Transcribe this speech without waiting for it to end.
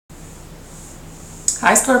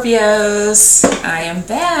Hi Scorpios, I am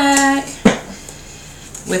back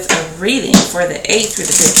with a reading for the 8th through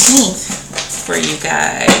the 15th for you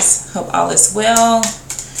guys. Hope all is well.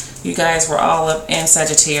 You guys were all up in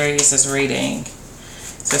Sagittarius' reading.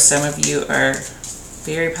 So some of you are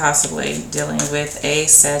very possibly dealing with a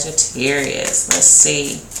Sagittarius. Let's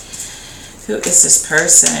see. Who is this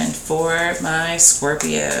person for my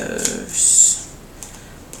Scorpios?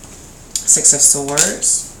 Six of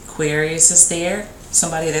Swords. Aquarius is there.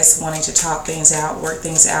 Somebody that's wanting to talk things out, work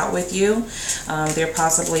things out with you. They're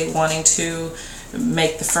possibly wanting to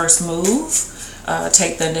make the first move,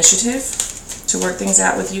 take the initiative to work things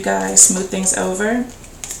out with you guys, smooth things over.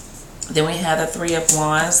 Then we have the Three of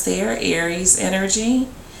Wands there, Aries energy.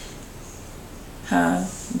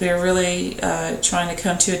 They're really trying to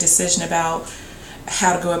come to a decision about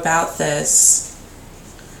how to go about this.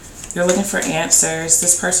 They're looking for answers.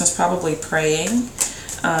 This person's probably praying.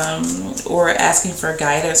 Or asking for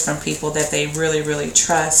guidance from people that they really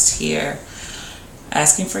trust here.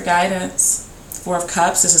 Asking for guidance. Four of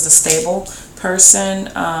Cups, this is a stable person.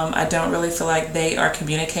 I don't really feel like they are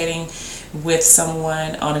communicating with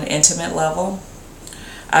someone on an intimate level.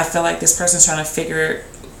 I feel like this person's trying to figure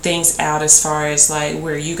things out as far as like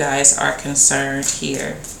where you guys are concerned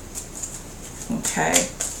here. Okay.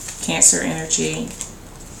 Cancer energy.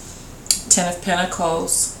 Ten of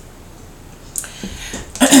Pentacles.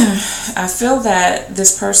 I feel that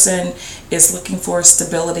this person is looking for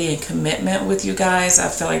stability and commitment with you guys. I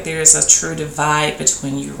feel like there is a true divide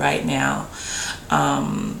between you right now.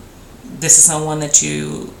 This is someone that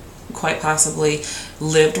you quite possibly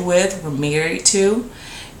lived with, were married to,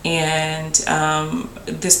 and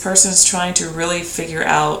this person is trying to really figure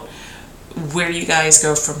out where you guys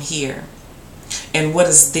go from here and what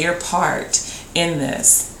is their part in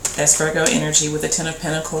this. That's Virgo energy with the Ten of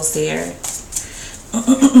Pentacles there.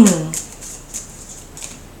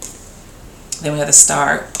 Then we have the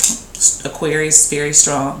Star. Aquarius, very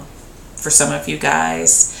strong for some of you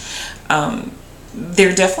guys.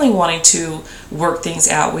 They're definitely wanting to work things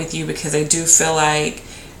out with you because they do feel like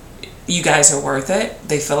you guys are worth it.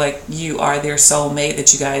 They feel like you are their soulmate,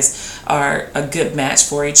 that you guys are a good match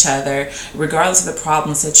for each other. Regardless of the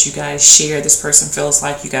problems that you guys share, this person feels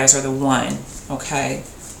like you guys are the one, okay?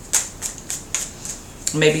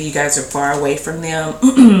 Maybe you guys are far away from them,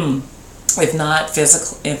 if not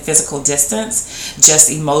physical distance,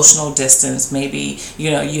 just emotional distance. Maybe,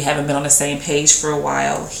 you know, you haven't been on the same page for a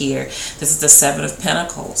while here. This is the Seven of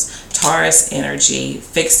Pentacles. Taurus energy,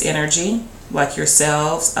 fixed energy, like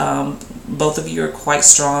yourselves. Both of you are quite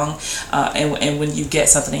strong, and when you get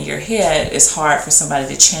something in your head, it's hard for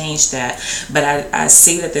somebody to change that. But I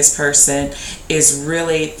see that this person is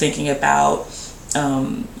really thinking about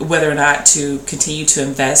whether or not to continue to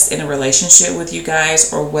invest in a relationship with you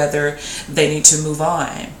guys or whether they need to move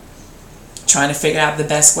on. Trying to figure out the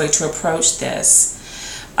best way to approach this.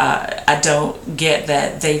 I don't get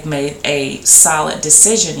that they've made a solid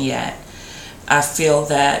decision yet. I feel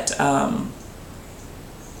that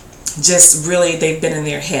just really they've been in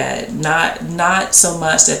their head. Not so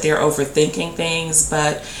much that they're overthinking things,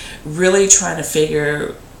 but really trying to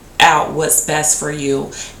figure out what's best for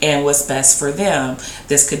you and what's best for them.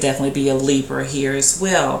 This could definitely be a Libra here as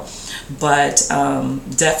well, but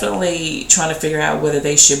definitely trying to figure out whether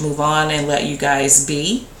they should move on and let you guys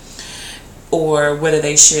be or whether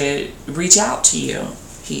they should reach out to you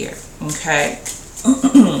here. Okay.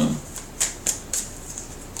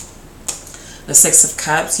 The Six of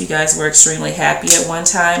Cups, you guys were extremely happy at one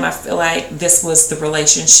time. I feel like this was the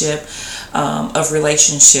relationship of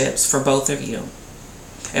relationships for both of you.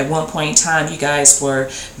 At one point in time, you guys were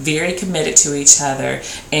very committed to each other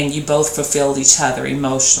and you both fulfilled each other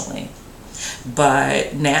emotionally.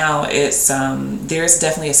 But now it's there's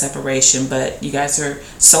definitely a separation, but you guys are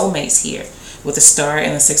soulmates here. With the Star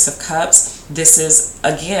and the Six of Cups, this is,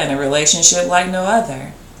 again, a relationship like no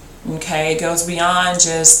other. Okay, it goes beyond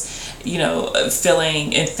just, you know,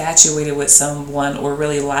 feeling infatuated with someone or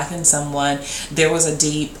really liking someone. There was a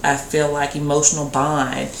deep, I feel like, emotional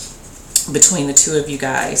bond between the two of you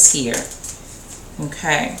guys here.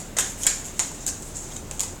 Okay.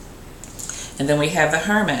 And then we have the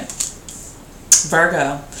Hermit.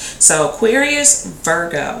 Virgo. So Aquarius,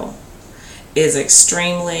 Virgo is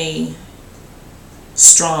extremely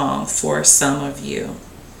strong for some of you.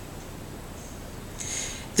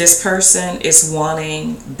 This person is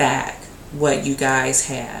wanting back what you guys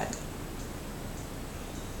had.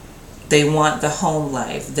 They want the home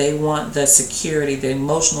life. They want the security, the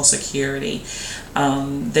emotional security.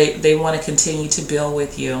 They want to continue to build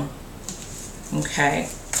with you. Okay.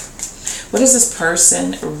 What does this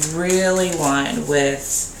person really want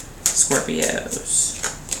with Scorpios.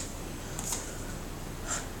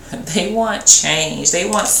 They want change. They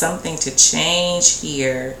want something to change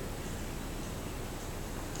here.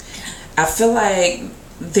 I feel like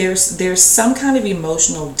there's some kind of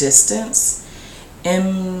emotional distance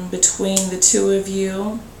in between the two of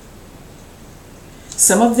you.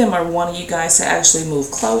 Some of them are wanting you guys to actually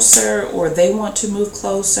move closer, or they want to move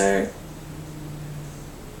closer.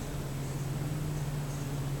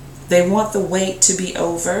 They want the wait to be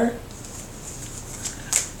over.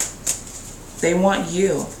 They want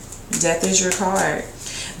you. Death is your card.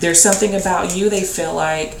 There's something about you they feel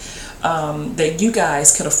like that you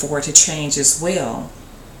guys could afford to change as well.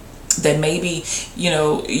 That maybe, you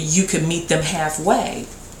know, you could meet them halfway.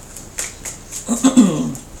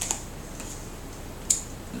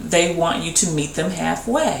 They want you to meet them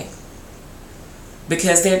halfway.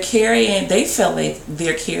 Because they feel like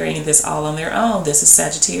they're carrying this all on their own. This is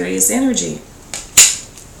Sagittarius energy.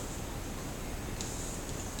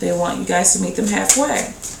 They want you guys to meet them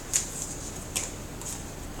halfway.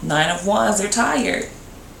 9 of Wands, they're tired.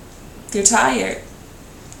 They're tired.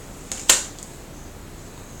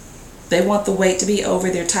 They want the wait to be over.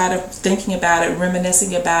 They're tired of thinking about it,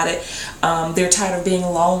 reminiscing about it. They're tired of being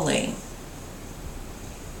lonely.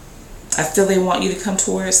 I feel they want you to come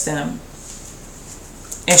towards them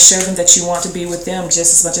and show them that you want to be with them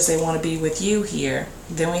just as much as they want to be with you here.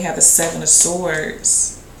 Then we have the 7 of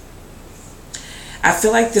Swords. I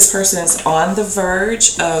feel like this person is on the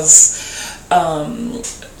verge of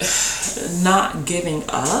not giving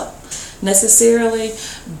up necessarily,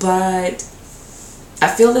 but I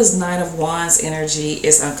feel this 9 of Wands energy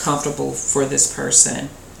is uncomfortable for this person.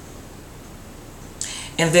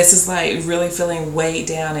 And this is like really feeling weighed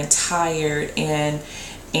down and tired and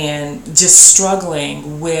just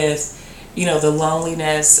struggling with, you know, the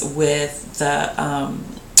loneliness, with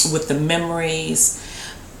the memories.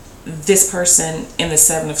 This person in the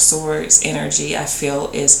 7 of Swords energy, I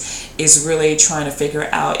feel, is really trying to figure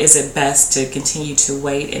out, is it best to continue to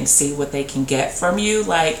wait and see what they can get from you?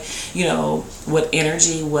 Like, you know, what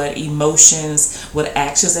energy, what emotions, what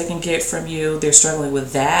actions they can get from you. They're struggling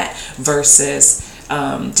with that versus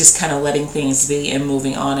just kind of letting things be and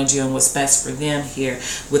moving on and doing what's best for them here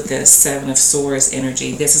with the 7 of Swords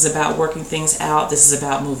energy. This is about working things out. This is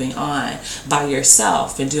about moving on by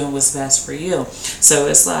yourself and doing what's best for you. So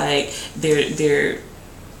it's like they're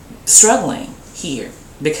struggling here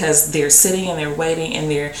because they're sitting and they're waiting and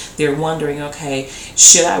they're wondering, okay,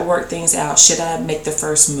 should I work things out? Should I make the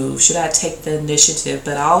first move? Should I take the initiative?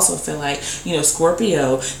 But I also feel like, you know,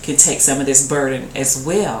 Scorpio can take some of this burden as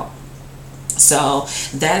well. So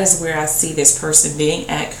that is where I see this person being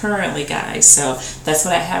at currently, guys. So that's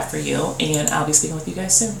what I have for you, and I'll be speaking with you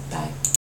guys soon. Bye.